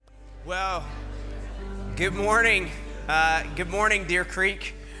Well, good morning. Good morning, Deer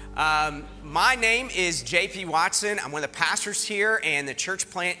Creek. My name is J.P. Watson. I'm one of the pastors here and a church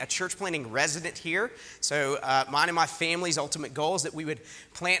planting resident here. So mine and my family's ultimate goal is that we would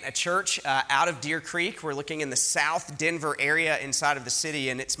plant a church out of Deer Creek. We're looking in the South Denver area inside of the city,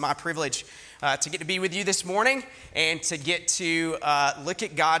 and it's my privilege to get to be with you this morning and to get to look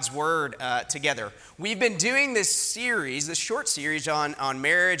at God's Word together. We've been doing this series, this short series on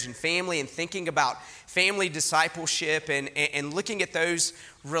marriage and family and thinking about family discipleship and looking at those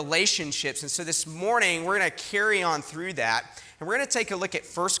relationships. And so this morning, we're going to carry on through that, and we're going to take a look at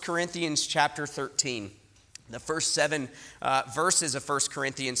 1 Corinthians chapter 13. The first 7 verses of 1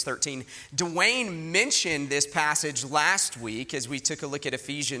 Corinthians 13. Dwayne mentioned this passage last week as we took a look at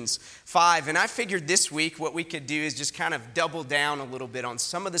Ephesians 5. And I figured this week what we could do is just kind of double down a little bit on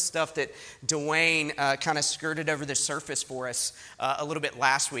some of the stuff that Dwayne kind of skirted over the surface for us a little bit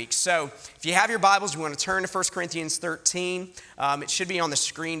last week. So if you have your Bibles, you want to turn to 1 Corinthians 13. It should be on the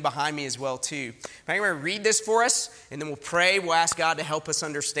screen behind me as well too. I'm going to read this for us, and then we'll pray. We'll ask God to help us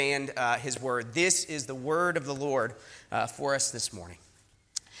understand His Word. This is the Word of the Lord for us this morning.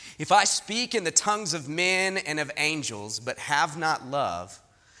 If I speak in the tongues of men and of angels, but have not love,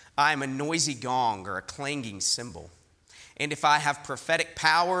 I am a noisy gong or a clanging cymbal. And if I have prophetic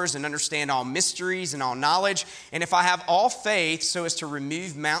powers and understand all mysteries and all knowledge, and if I have all faith so as to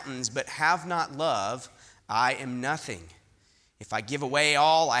remove mountains, but have not love, I am nothing. If I give away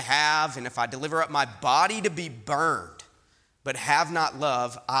all I have, and if I deliver up my body to be burned, but have not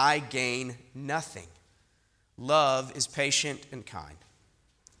love, I gain nothing. Love is patient and kind.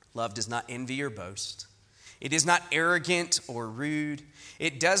 Love does not envy or boast. It is not arrogant or rude.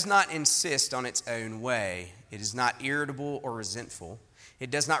 It does not insist on its own way. It is not irritable or resentful.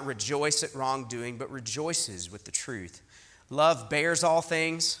 It does not rejoice at wrongdoing, but rejoices with the truth. Love bears all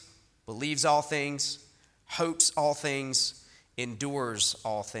things, believes all things, hopes all things, endures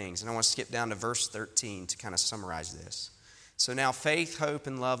all things. And I want to skip down to verse 13 to kind of summarize this. So now faith, hope,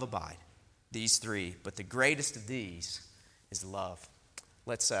 and love abide. These three, but the greatest of these is love.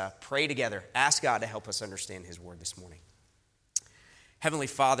 Let's pray together. Ask God to help us understand His Word this morning. Heavenly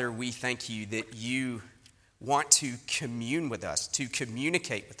Father, we thank you that you want to commune with us, to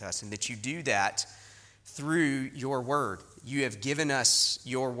communicate with us, and that you do that through your Word. You have given us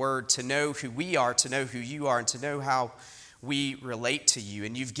your Word to know who we are, to know who you are, and to know how we relate to you.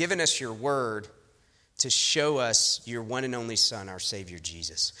 And you've given us your Word to show us your one and only Son, our Savior,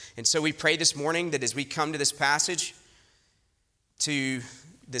 Jesus. And so we pray this morning that as we come to this passage, to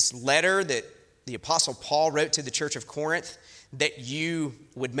this letter that the Apostle Paul wrote to the church of Corinth, that you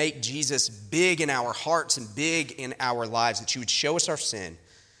would make Jesus big in our hearts and big in our lives, that you would show us our sin,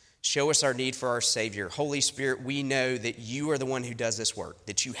 show us our need for our Savior. Holy Spirit, we know that you are the one who does this work,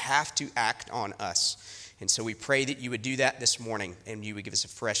 that you have to act on us. And so we pray that you would do that this morning, and you would give us a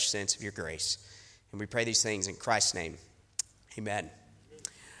fresh sense of your grace. And we pray these things in Christ's name. Amen.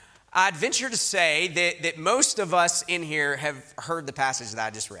 I'd venture to say that most of us in here have heard the passage that I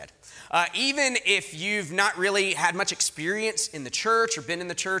just read. Even if you've not really had much experience in the church or been in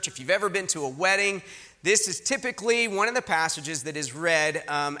the church, if you've ever been to a wedding, this is typically one of the passages that is read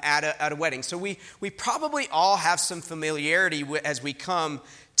at a wedding. So we probably all have some familiarity as we come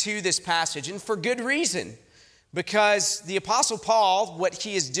to this passage, and for good reason. Because the Apostle Paul, what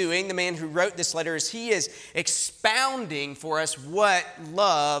he is doing, the man who wrote this letter, is he is expounding for us what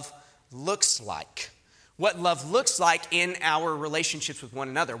love looks like. What love looks like in our relationships with one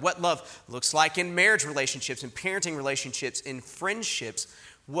another. What love looks like in marriage relationships, in parenting relationships, in friendships.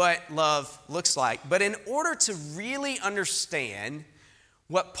 What love looks like. But in order to really understand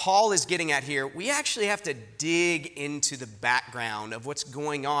what Paul is getting at here, we actually have to dig into the background of what's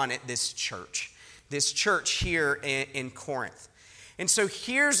going on at this church here in Corinth. And so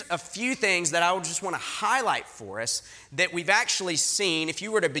here's a few things that I would just want to highlight for us that we've actually seen, if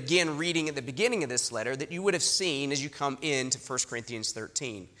you were to begin reading at the beginning of this letter, that you would have seen as you come into 1 Corinthians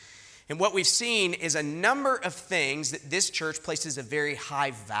 13. And what we've seen is a number of things that this church places a very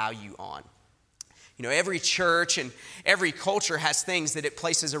high value on. You know, every church and every culture has things that it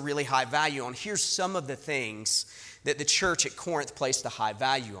places a really high value on. Here's some of the things that the church at Corinth placed a high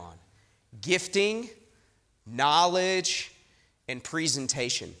value on. Gifting, knowledge, and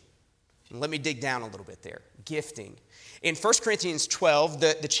presentation. And let me dig down a little bit there. Gifting. In 1 Corinthians 12,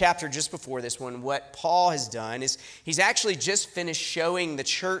 the chapter just before this one, what Paul has done is he's actually just finished showing the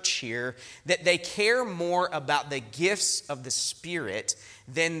church here that they care more about the gifts of the Spirit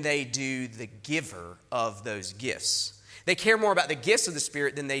than they do the giver of those gifts. They care more about the gifts of the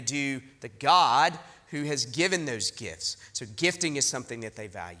Spirit than they do the God who has given those gifts. So gifting is something that they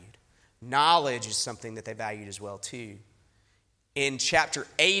valued. Knowledge is something that they valued as well too. In chapter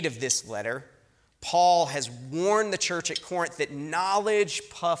 8 of this letter, Paul has warned the church at Corinth that knowledge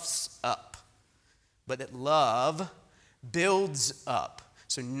puffs up, but that love builds up.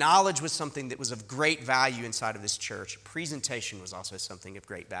 So knowledge was something that was of great value inside of this church. Presentation was also something of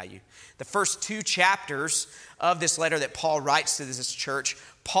great value. The first 2 chapters of this letter that Paul writes to this church,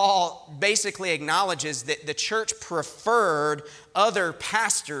 Paul basically acknowledges that the church preferred other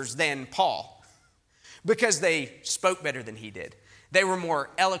pastors than Paul because they spoke better than he did. They were more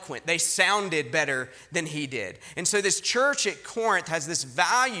eloquent. They sounded better than he did. And so this church at Corinth has this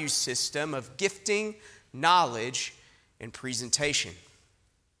value system of gifting, knowledge, and presentation.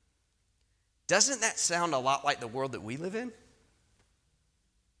 Doesn't that sound a lot like the world that we live in?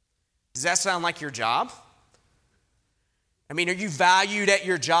 Does that sound like your job? I mean, are you valued at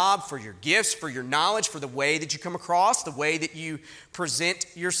your job for your gifts, for your knowledge, for the way that you come across, the way that you present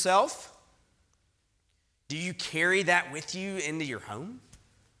yourself? Do you carry that with you into your home?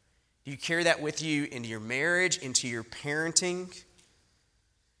 Do you carry that with you into your marriage, into your parenting?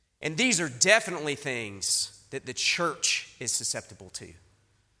 And these are definitely things that the church is susceptible to.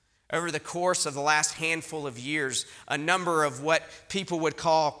 Over the course of the last handful of years, a number of what people would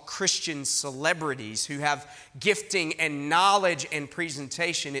call Christian celebrities who have gifting and knowledge and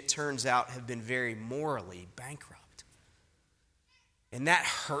presentation, it turns out, have been very morally bankrupt. And that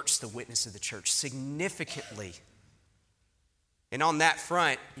hurts the witness of the church significantly. And on that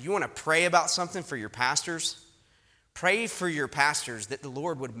front, you want to pray about something for your pastors? Pray for your pastors that the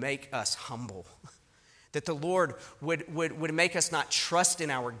Lord would make us humble. That the Lord would make us not trust in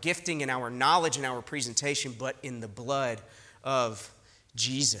our gifting and our knowledge and our presentation, but in the blood of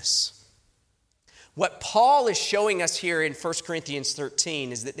Jesus. What Paul is showing us here in 1 Corinthians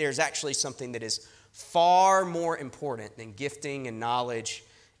 13 is that there's actually something that is far more important than gifting and knowledge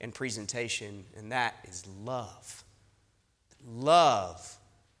and presentation, and that is love. Love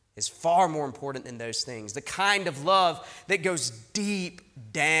is far more important than those things. The kind of love that goes deep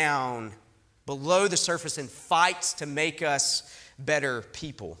down below the surface and fights to make us better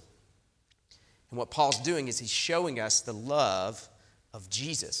people. And what Paul's doing is he's showing us the love of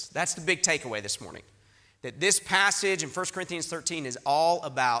Jesus. That's the big takeaway this morning. That this passage in 1 Corinthians 13 is all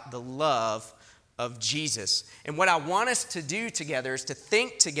about the love of Jesus. And what I want us to do together is to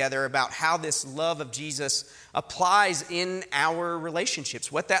think together about how this love of Jesus applies in our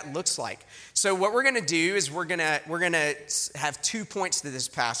relationships, what that looks like. So what we're going to do is we're going to have 2 points to this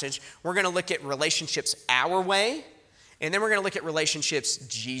passage. We're going to look at relationships our way, and then we're going to look at relationships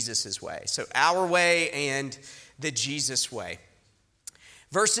Jesus' way. So our way and the Jesus way.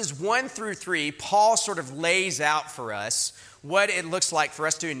 Verses 1 through 3, Paul sort of lays out for us what it looks like for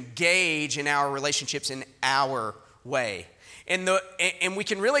us to engage in our relationships in our way. And we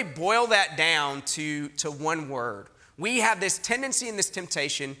can really boil that down to one word. We have this tendency and this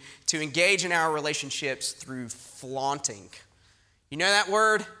temptation to engage in our relationships through flaunting. You know that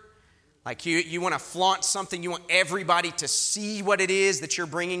word? Like you want to flaunt something. You want everybody to see what it is that you're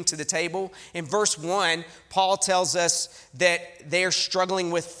bringing to the table. In verse 1, Paul tells us that they're struggling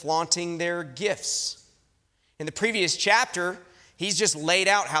with flaunting their gifts. In the previous chapter, he's just laid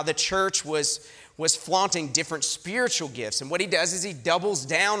out how the church was flaunting different spiritual gifts. And what he does is he doubles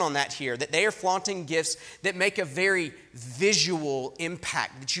down on that here, that they are flaunting gifts that make a very visual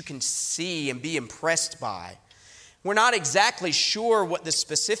impact that you can see and be impressed by. We're not exactly sure what the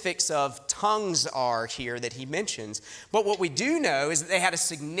specifics of tongues are here that he mentions, but what we do know is that they had a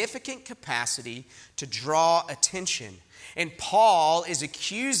significant capacity to draw attention. And Paul is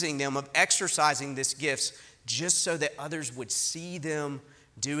accusing them of exercising these gifts just so that others would see them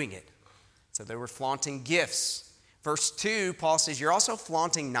doing it. So they were flaunting gifts. Verse 2, Paul says, you're also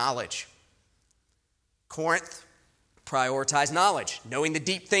flaunting knowledge. Corinth prioritized knowledge, knowing the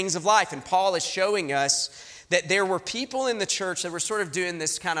deep things of life. And Paul is showing us that there were people in the church that were sort of doing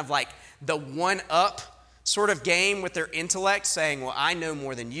this kind of like the one-up sort of game with their intellect, saying, well, I know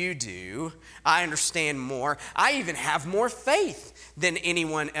more than you do. I understand more. I even have more faith than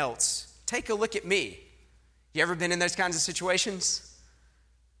anyone else. Take a look at me. You ever been in those kinds of situations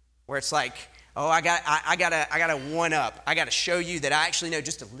where it's like, oh, I got a one up. I got to show you that I actually know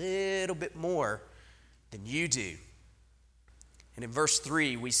just a little bit more than you do. And in verse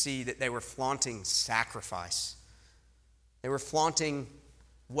 3, we see that they were flaunting sacrifice. They were flaunting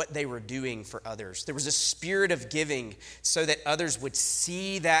what they were doing for others. There was a spirit of giving so that others would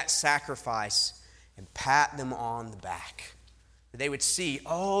see that sacrifice and pat them on the back. They would see,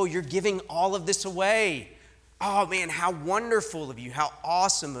 oh, you're giving all of this away. Oh, man, how wonderful of you. How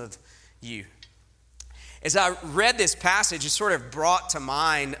awesome of you. As I read this passage, it sort of brought to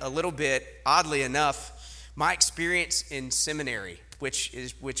mind a little bit, oddly enough, my experience in seminary,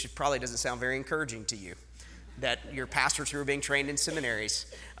 which probably doesn't sound very encouraging to you, that you're pastors who are being trained in seminaries.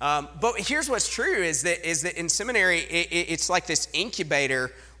 But here's what's true is that in seminary, it's like this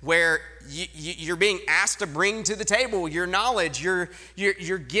incubator where you're being asked to bring to the table your knowledge, your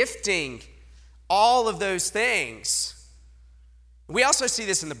gifting, all of those things. We also see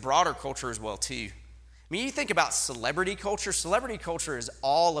this in the broader culture as well, too. I mean, you think about celebrity culture. Celebrity culture is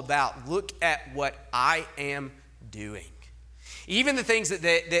all about, look at what I am doing. Even the things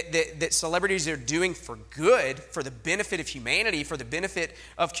that celebrities are doing for good, for the benefit of humanity, for the benefit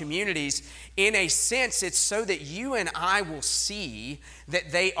of communities, in a sense, it's so that you and I will see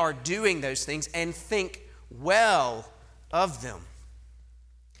that they are doing those things and think well of them.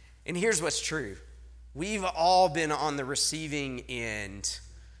 And here's what's true. We've all been on the receiving end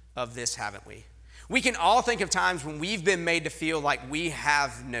of this, haven't we? We can all think of times when we've been made to feel like we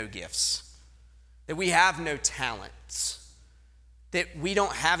have no gifts, that we have no talents, that we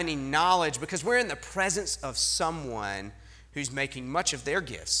don't have any knowledge because we're in the presence of someone who's making much of their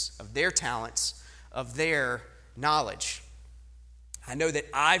gifts, of their talents, of their knowledge. I know that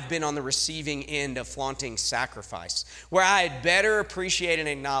I've been on the receiving end of flaunting sacrifice, where I had better appreciate and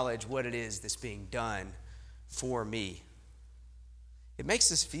acknowledge what it is that's being done for me. It makes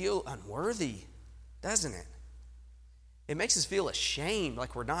us feel unworthy, doesn't it? It makes us feel ashamed,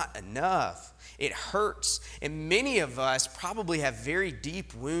 like we're not enough. It hurts. And many of us probably have very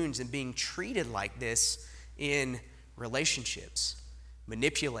deep wounds in being treated like this in relationships.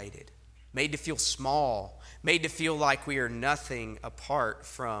 Manipulated, made to feel small, made to feel like we are nothing apart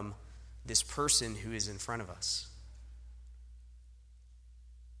from this person who is in front of us.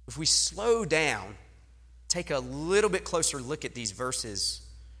 If we slow down, take a little bit closer look at these verses,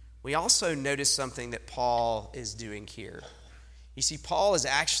 we also notice something that Paul is doing here. You see, Paul is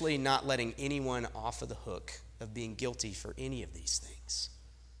actually not letting anyone off of the hook of being guilty for any of these things.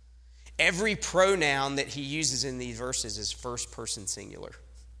 Every pronoun that he uses in these verses is first person singular.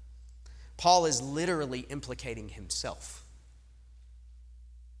 Paul is literally implicating himself.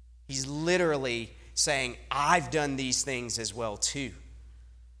 He's literally saying, I've done these things as well too.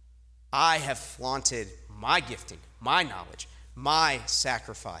 I have flaunted my gifting, my knowledge, my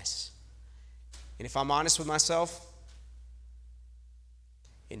sacrifice. And if I'm honest with myself,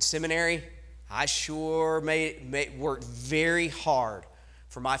 in seminary, I sure worked very hard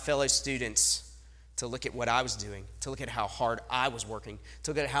for my fellow students to look at what I was doing, to look at how hard I was working,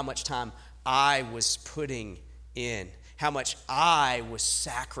 to look at how much time I was putting in, how much I was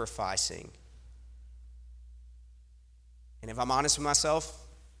sacrificing. And if I'm honest with myself,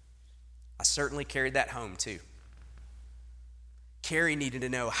 I certainly carried that home too. Carrie needed to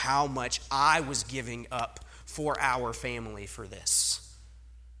know how much I was giving up for our family for this.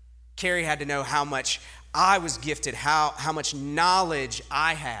 Carrie had to know how much I was gifted, how much knowledge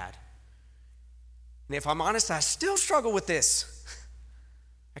I had. And if I'm honest, I still struggle with this.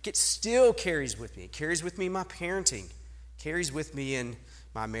 Like it still carries with me. It carries with me in my parenting. It carries with me in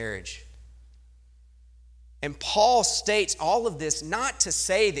my marriage. And Paul states all of this not to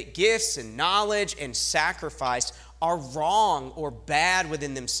say that gifts and knowledge and sacrifice are wrong or bad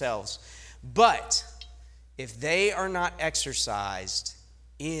within themselves. But if they are not exercised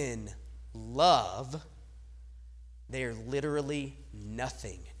in love, they are literally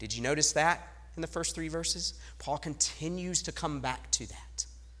nothing. Did you notice that in the first 3 verses? Paul continues to come back to that.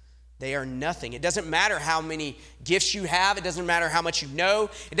 They are nothing. It doesn't matter how many gifts you have. It doesn't matter how much you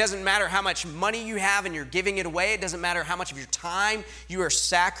know. It doesn't matter how much money you have and you're giving it away. It doesn't matter how much of your time you are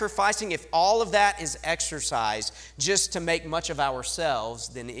sacrificing. If all of that is exercised just to make much of ourselves,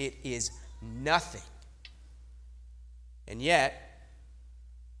 then it is nothing. And yet,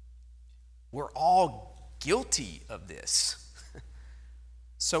 we're all guilty of this.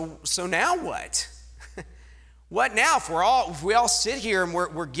 So now what? What now? If we all sit here and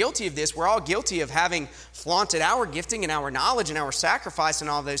we're guilty of this, we're all guilty of having flaunted our gifting and our knowledge and our sacrifice and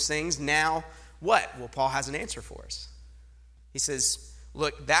all those things. Now what? Well, Paul has an answer for us. He says,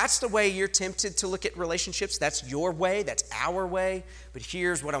 look, that's the way you're tempted to look at relationships. That's your way. That's our way. But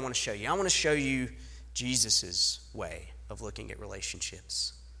here's what I want to show you. I want to show you Jesus' way of looking at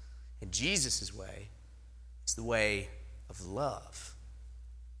relationships. And Jesus' way is the way of love.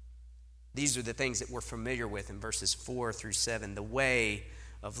 These are the things that we're familiar with in verses 4 through 7, the way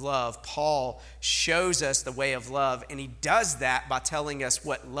of love. Paul shows us the way of love, and he does that by telling us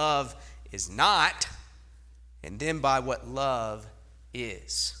what love is not, and then by what love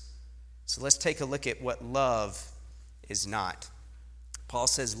is. So let's take a look at what love is not. Paul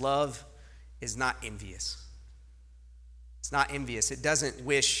says love is not envious. It's not envious. It doesn't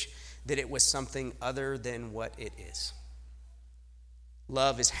wish that it was something other than what it is.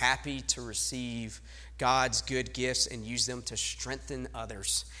 Love is happy to receive God's good gifts and use them to strengthen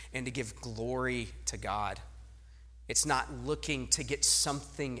others and to give glory to God. It's not looking to get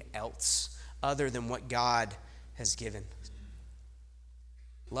something else other than what God has given.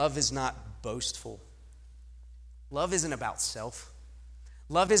 Love is not boastful. Love isn't about self.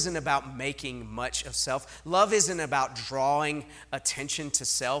 Love isn't about making much of self. Love isn't about drawing attention to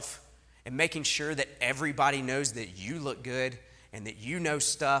self and making sure that everybody knows that you look good and that you know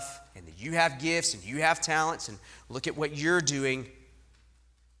stuff and that you have gifts and you have talents and look at what you're doing.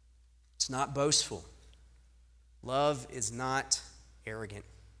 It's not boastful. Love is not arrogant.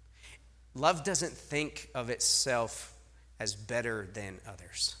 Love doesn't think of itself as better than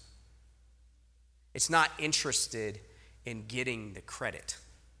others. It's not interested in getting the credit.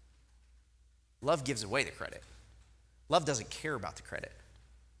 Love gives away the credit. Love doesn't care about the credit.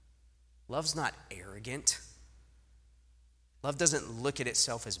 Love's not arrogant. Love doesn't look at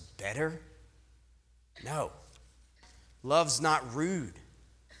itself as better. No. Love's not rude.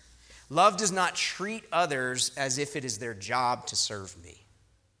 Love does not treat others as if it is their job to serve me.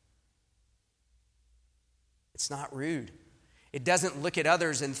 It's not rude. It doesn't look at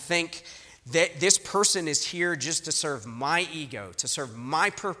others and think that this person is here just to serve my ego, to serve my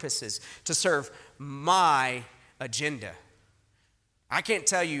purposes, to serve my agenda. I can't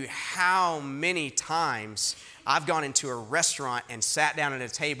tell you how many times I've gone into a restaurant and sat down at a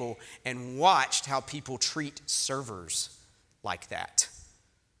table and watched how people treat servers like that.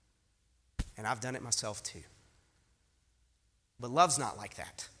 And I've done it myself too. But love's not like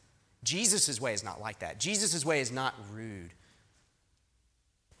that. Jesus' way is not like that. Jesus' way is not rude.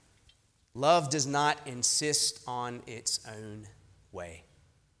 Love does not insist on its own way.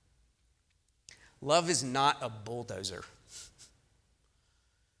 Love is not a bulldozer.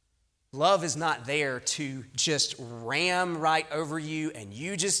 Love is not there to just ram right over you and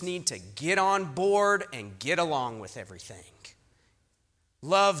you just need to get on board and get along with everything.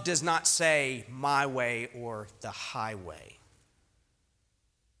 Love does not say my way or the highway.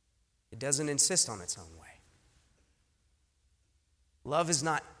 It doesn't insist on its own way. Love is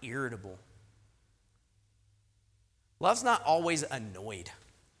not irritable. Love's not always annoyed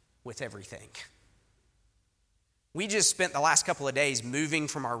with everything. We just spent the last couple of days moving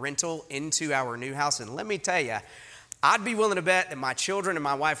from our rental into our new house, and let me tell you, I'd be willing to bet that my children and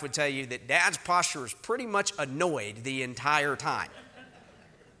my wife would tell you that Dad's posture was pretty much annoyed the entire time.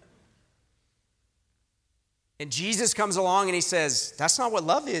 And Jesus comes along and he says, that's not what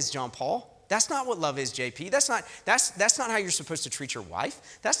love is, John Paul. That's not what love is, JP. That's not how you're supposed to treat your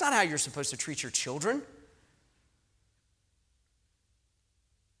wife. That's not how you're supposed to treat your children.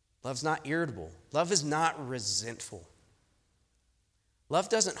 Love's not irritable. Love is not resentful. Love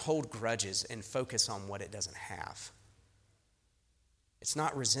doesn't hold grudges and focus on what it doesn't have. It's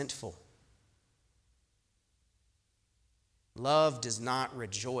not resentful. Love does not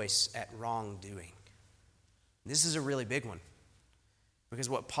rejoice at wrongdoing. This is a really big one. Because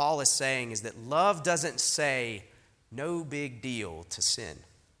what Paul is saying is that love doesn't say, no big deal to sin.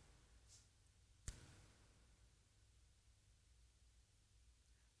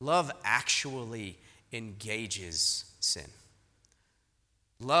 Love actually engages sin.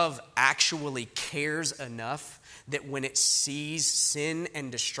 Love actually cares enough that when it sees sin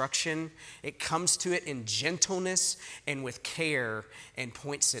and destruction, it comes to it in gentleness and with care and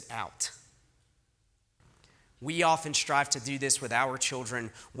points it out. We often strive to do this with our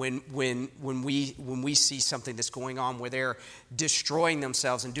children when we see something that's going on where they're destroying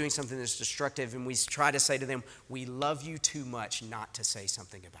themselves and doing something that's destructive, and we try to say to them, we love you too much not to say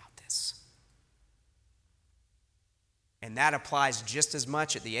something about this. And that applies just as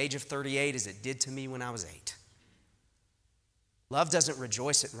much at the age of 38 as it did to me when I was 8. Love doesn't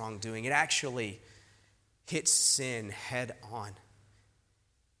rejoice at wrongdoing. It actually hits sin head on.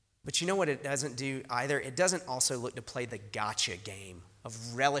 But you know what it doesn't do either? It doesn't also look to play the gotcha game of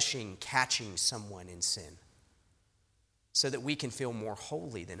relishing catching someone in sin so that we can feel more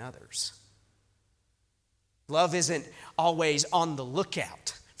holy than others. Love isn't always on the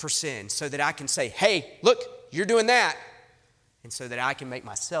lookout for sin so that I can say, hey, look, you're doing that, and so that I can make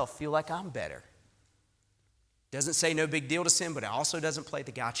myself feel like I'm better. It doesn't say no big deal to sin, but it also doesn't play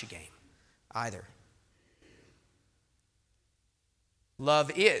the gotcha game either.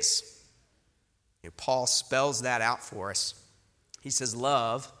 Love is. Paul spells that out for us. He says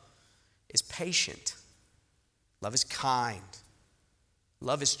love is patient. Love is kind.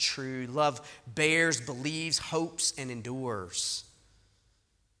 Love is true. Love bears, believes, hopes, and endures.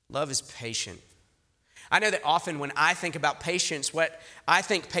 Love is patient. I know that often when I think about patience, what I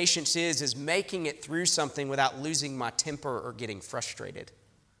think patience is making it through something without losing my temper or getting frustrated.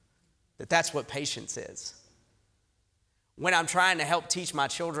 That's what patience is. When I'm trying to help teach my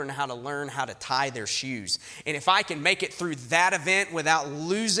children how to learn how to tie their shoes. And if I can make it through that event without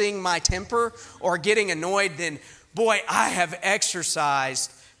losing my temper or getting annoyed, then boy, I have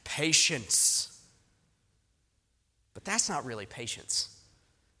exercised patience. But that's not really patience.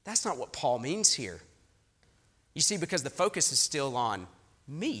 That's not what Paul means here. You see, because the focus is still on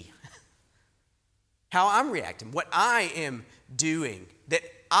me. How I'm reacting, what I am doing, that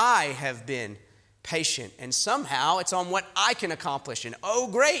I have been patient, and somehow it's on what I can accomplish. And oh,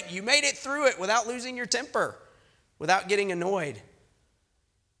 great, you made it through it without losing your temper, without getting annoyed.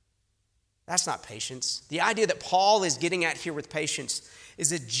 That's not patience. The idea that Paul is getting at here with patience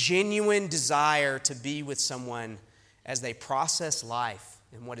is a genuine desire to be with someone as they process life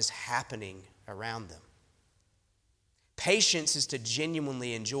and what is happening around them. Patience is to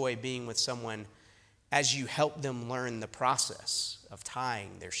genuinely enjoy being with someone as you help them learn the process of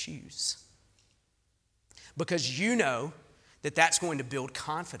tying their shoes. Because you know that that's going to build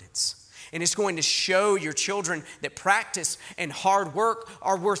confidence. And it's going to show your children that practice and hard work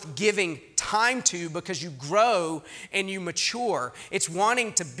are worth giving time to because you grow and you mature. It's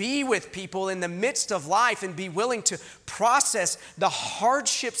wanting to be with people in the midst of life and be willing to process the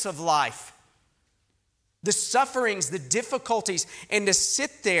hardships of life, the sufferings, the difficulties, and to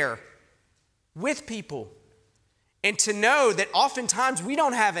sit there with people and to know that oftentimes we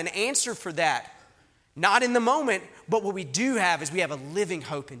don't have an answer for that. Not in the moment, but what we do have is we have a living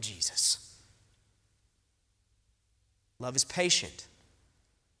hope in Jesus. Love is patient.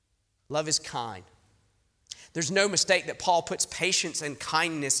 Love is kind. There's no mistake that Paul puts patience and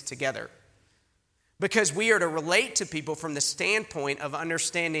kindness together because we are to relate to people from the standpoint of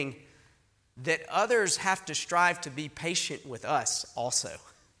understanding that others have to strive to be patient with us also.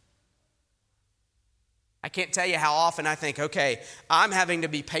 I can't tell you how often I think, okay, I'm having to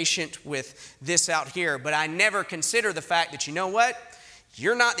be patient with this out here, but I never consider the fact that, you know what?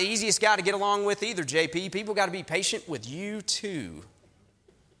 You're not the easiest guy to get along with either, JP. People got to be patient with you too.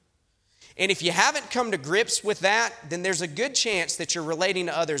 And if you haven't come to grips with that, then there's a good chance that you're relating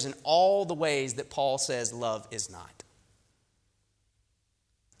to others in all the ways that Paul says love is not.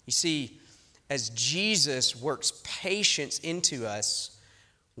 You see, as Jesus works patience into us,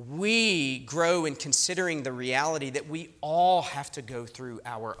 we grow in considering the reality that we all have to go through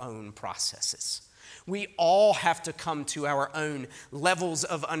our own processes. We all have to come to our own levels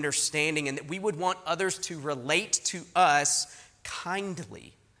of understanding, and that we would want others to relate to us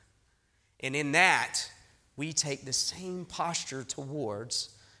kindly. And in that, we take the same posture towards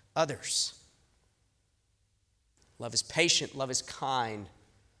others. Love is patient. Love is kind.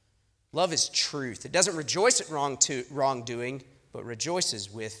 Love is truth. It doesn't rejoice at wrongdoing, but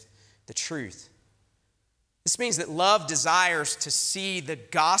rejoices with the truth. This means that love desires to see the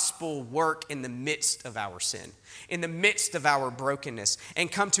gospel work in the midst of our sin, in the midst of our brokenness,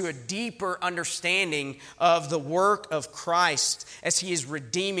 and come to a deeper understanding of the work of Christ as he is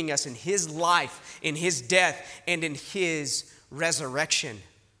redeeming us in his life, in his death, and in his resurrection.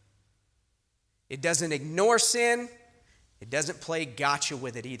 It doesn't ignore sin. It doesn't play gotcha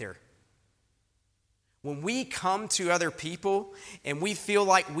with it either. When we come to other people and we feel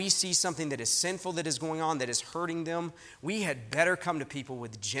like we see something that is sinful that is going on, that is hurting them, we had better come to people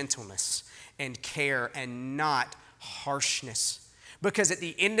with gentleness and care and not harshness. Because at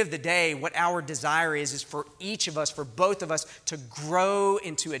the end of the day, what our desire is for each of us, for both of us, to grow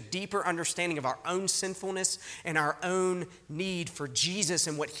into a deeper understanding of our own sinfulness and our own need for Jesus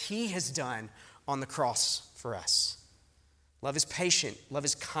and what he has done on the cross for us. Love is patient. Love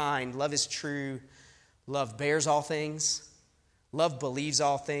is kind. Love is true. Love bears all things. Love believes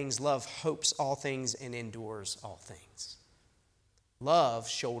all things. Love hopes all things and endures all things. Love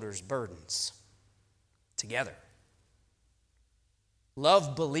shoulders burdens together.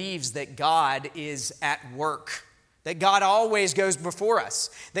 Love believes that God is at work, that God always goes before us,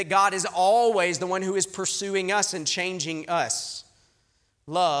 that God is always the one who is pursuing us and changing us.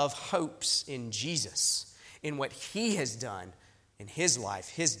 Love hopes in Jesus, in what he has done in his life,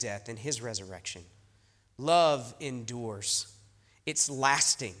 his death, and his resurrection. Love endures. It's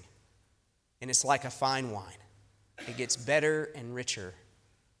lasting, and it's like a fine wine. It gets better and richer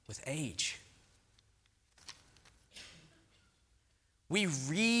with age. We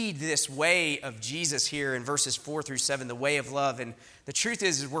read this way of Jesus here in verses 4 through 7, the way of love, and the truth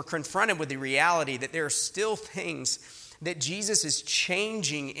is we're confronted with the reality that there are still things that Jesus is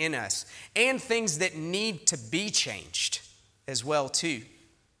changing in us, and things that need to be changed as well too.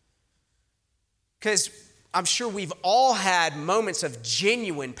 Because I'm sure we've all had moments of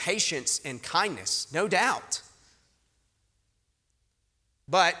genuine patience and kindness, no doubt.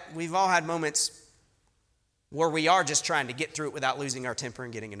 But we've all had moments where we are just trying to get through it without losing our temper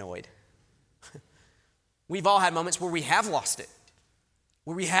and getting annoyed. We've all had moments where we have lost it,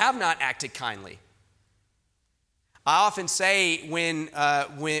 where we have not acted kindly. I often say when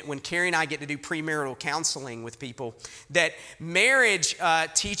Carrie and I get to do premarital counseling with people that marriage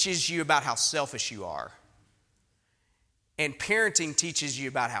teaches you about how selfish you are, and parenting teaches you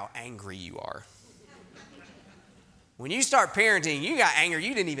about how angry you are. When you start parenting, you got anger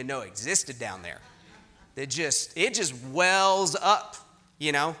you didn't even know existed down there. It just wells up,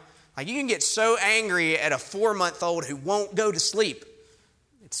 you know? Like you can get so angry at a 4-month-old who won't go to sleep.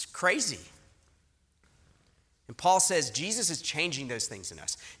 It's crazy. And Paul says Jesus is changing those things in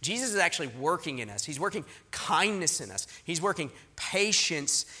us. Jesus is actually working in us. He's working kindness in us. He's working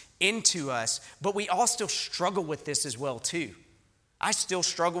patience into us. But we all still struggle with this as well too. I still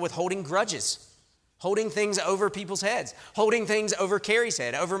struggle with holding grudges. Holding things over people's heads, holding things over Carrie's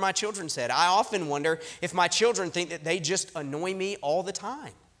head, over my children's head. I often wonder if my children think that they just annoy me all the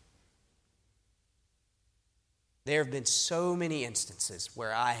time. There have been so many instances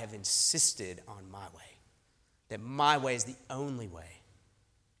where I have insisted on my way, that my way is the only way.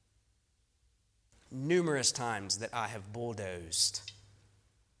 Numerous times that I have bulldozed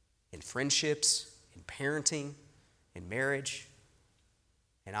in friendships, in parenting, in marriage.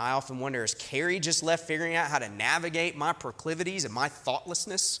 And I often wonder, is Carrie just left figuring out how to navigate my proclivities and my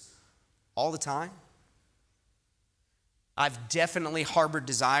thoughtlessness all the time? I've definitely harbored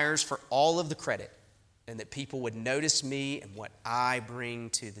desires for all of the credit and that people would notice me and what I bring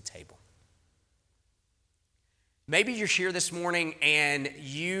to the table. Maybe you're here this morning and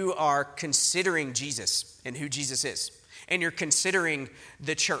you are considering Jesus and who Jesus is, and you're considering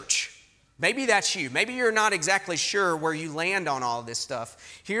the church. Maybe that's you. Maybe you're not exactly sure where you land on all of this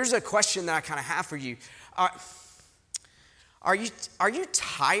stuff. Here's a question that I kind of have for you. Are you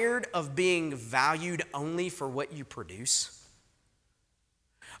tired of being valued only for what you produce?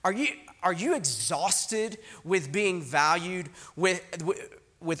 Are you exhausted with being valued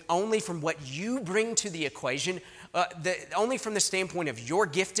with only from what you bring to the equation, only from the standpoint of your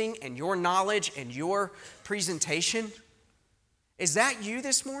gifting and your knowledge and your presentation? Is that you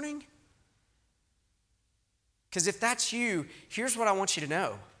this morning? Because if that's you, here's what I want you to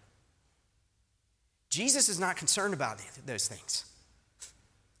know. Jesus is not concerned about those things.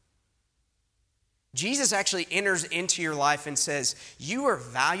 Jesus actually enters into your life and says, you are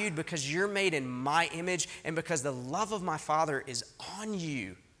valued because you're made in my image and because the love of my Father is on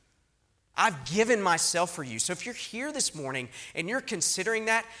you. I've given myself for you. So if you're here this morning and you're considering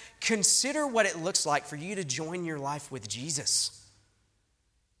that, consider what it looks like for you to join your life with Jesus.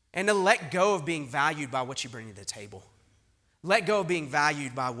 And to let go of being valued by what you bring to the table. Let go of being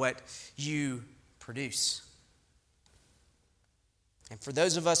valued by what you produce. And for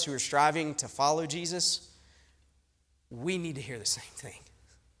those of us who are striving to follow Jesus, we need to hear the same thing.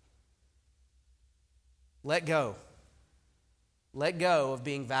 Let go. Let go of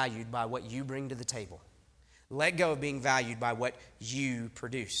being valued by what you bring to the table. Let go of being valued by what you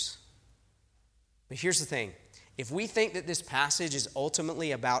produce. But here's the thing. If we think that this passage is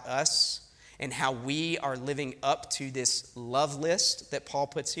ultimately about us and how we are living up to this love list that Paul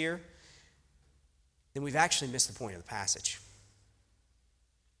puts here, then we've actually missed the point of the passage.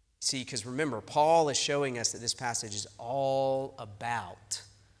 See, because remember, Paul is showing us that this passage is all about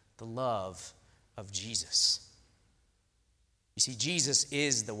the love of Jesus. You see, Jesus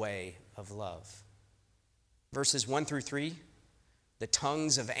is the way of love. Verses 1-3, the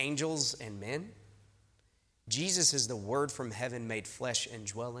tongues of angels and men. Jesus is the Word from heaven made flesh and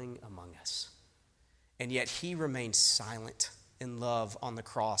dwelling among us. And yet he remained silent in love on the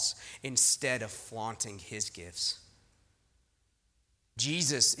cross instead of flaunting his gifts.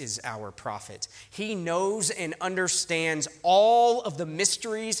 Jesus is our prophet. He knows and understands all of the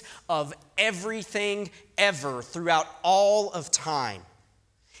mysteries of everything ever throughout all of time.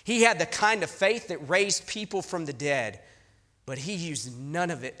 He had the kind of faith that raised people from the dead, but he used none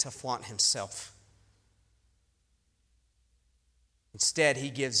of it to flaunt himself. Instead, he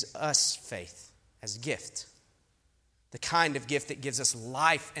gives us faith as a gift. The kind of gift that gives us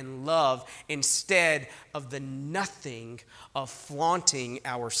life and love instead of the nothing of flaunting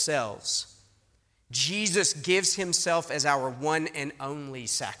ourselves. Jesus gives himself as our one and only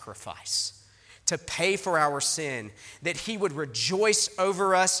sacrifice to pay for our sin, that he would rejoice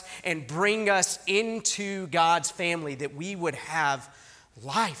over us and bring us into God's family, that we would have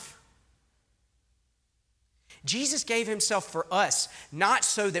life. Jesus gave himself for us, not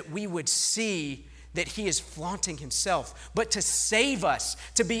so that we would see that he is flaunting himself, but to save us,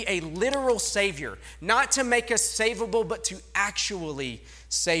 to be a literal Savior, not to make us savable, but to actually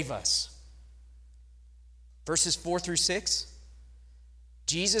save us. Verses 4 through 6,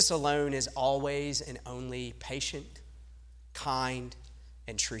 Jesus alone is always and only patient, kind,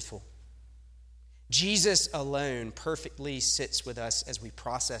 and truthful. Jesus alone perfectly sits with us as we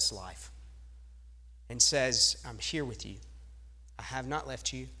process life and says, I'm here with you. I have not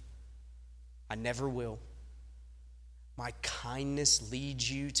left you. I never will. My kindness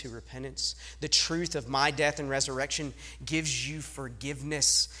leads you to repentance. The truth of my death and resurrection gives you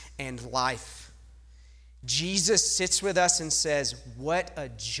forgiveness and life. Jesus sits with us and says, what a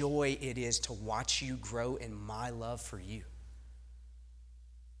joy it is to watch you grow in my love for you.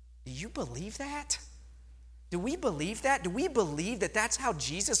 Do you believe that? Do we believe that? Do we believe that that's how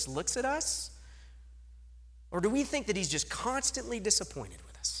Jesus looks at us? Or do we think that he's just constantly disappointed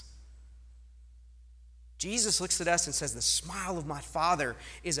with us? Jesus looks at us and says, the smile of my Father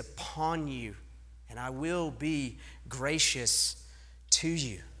is upon you, and I will be gracious to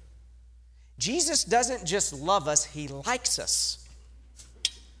you. Jesus doesn't just love us, he likes us.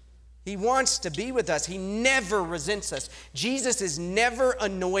 He wants to be with us. He never resents us. Jesus is never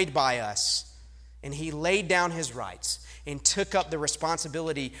annoyed by us. And he laid down his rights and took up the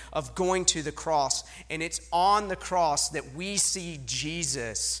responsibility of going to the cross. And it's on the cross that we see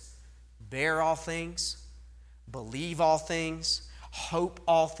Jesus bear all things, believe all things, hope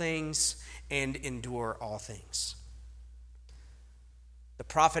all things, and endure all things. The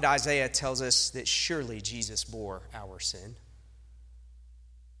prophet Isaiah tells us that surely Jesus bore our sin.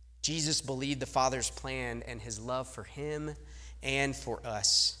 Jesus believed the Father's plan and his love for him and for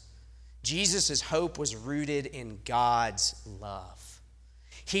us. Jesus' hope was rooted in God's love.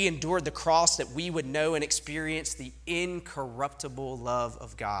 He endured the cross that we would know and experience the incorruptible love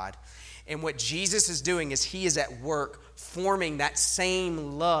of God. And what Jesus is doing is he is at work forming that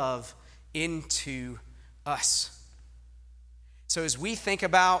same love into us. So as we think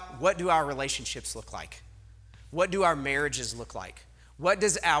about what do our relationships look like? What do our marriages look like? What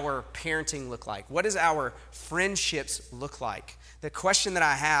does our parenting look like? What does our friendships look like? The question that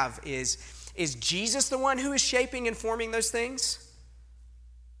I have is Jesus the one who is shaping and forming those things?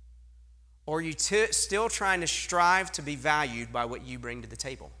 Or are you still trying to strive to be valued by what you bring to the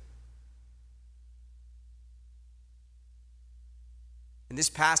table? In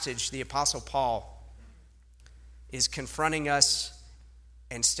this passage, the Apostle Paul is confronting us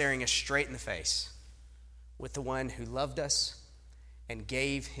and staring us straight in the face with the one who loved us and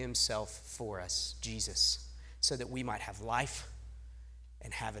gave himself for us, Jesus, so that we might have life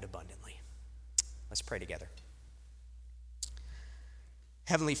and have it abundantly. Let's pray together.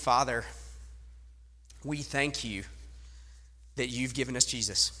 Heavenly Father, we thank you that you've given us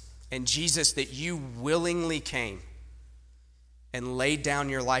Jesus. And Jesus, that you willingly came and laid down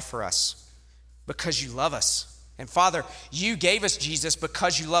your life for us because you love us. And Father, you gave us Jesus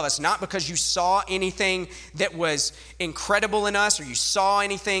because you love us, not because you saw anything that was incredible in us or you saw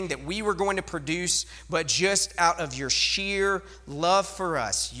anything that we were going to produce, but just out of your sheer love for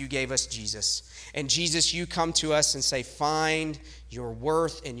us, you gave us Jesus. And Jesus, you come to us and say, find your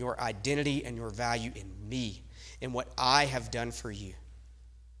worth and your identity and your value in me, in what I have done for you.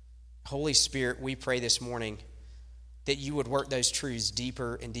 Holy Spirit, we pray this morning that you would work those truths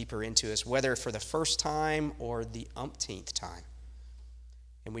deeper and deeper into us, whether for the first time or the umpteenth time.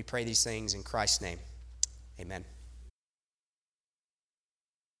 And we pray these things in Christ's name. Amen.